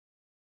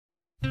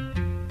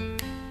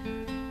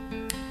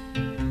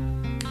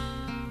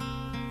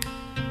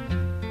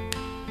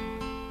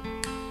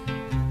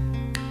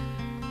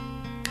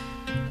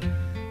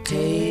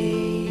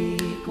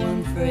Take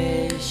one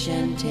fresh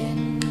and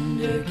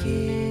tender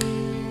kiss,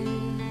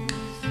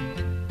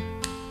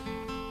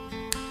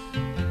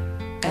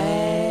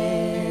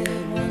 add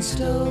one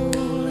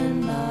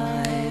stolen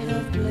night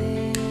of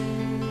bliss.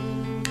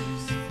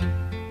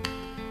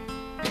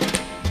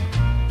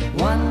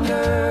 One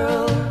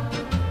girl,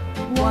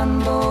 one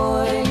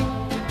boy,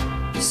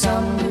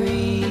 some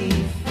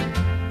grief,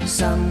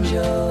 some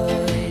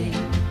joy.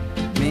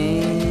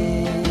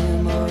 Memories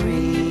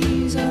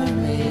are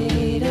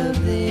made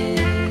of this.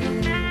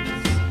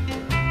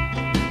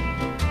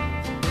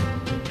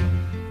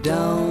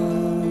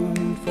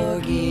 Don't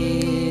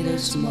forget a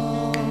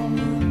small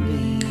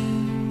moonbeam,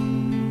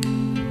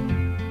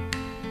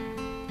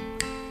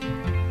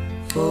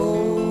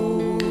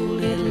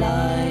 fold it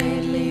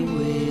lightly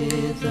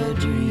with a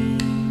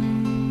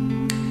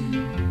dream.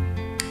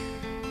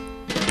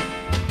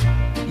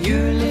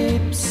 Your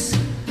lips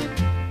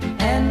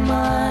and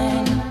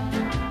mine,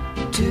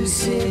 two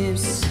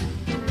sips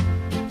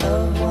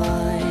of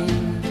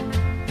wine.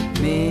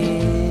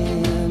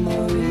 Memories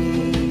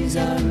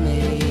are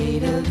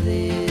made of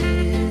this.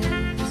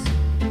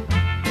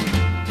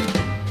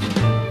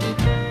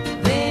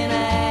 Then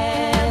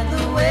add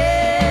the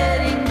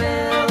wedding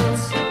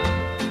bells,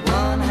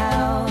 one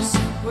house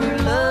where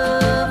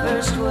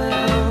lovers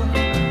dwell,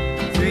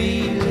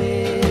 three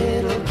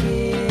little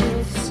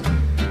kids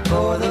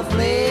for the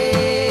flavor.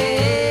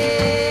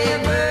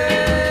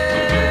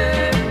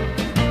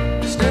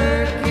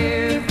 Stir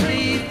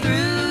carefully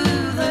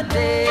through the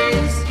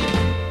days,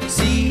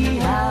 see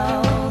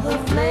how the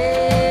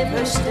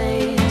flavor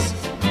stays.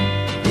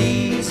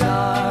 These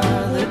are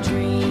the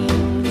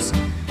dreams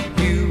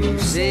you will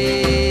savor.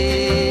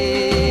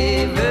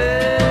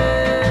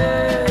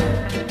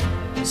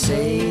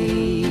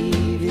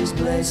 Save his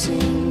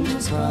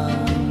blessings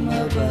from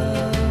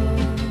above.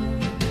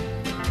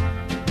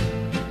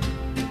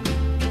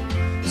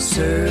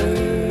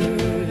 Serve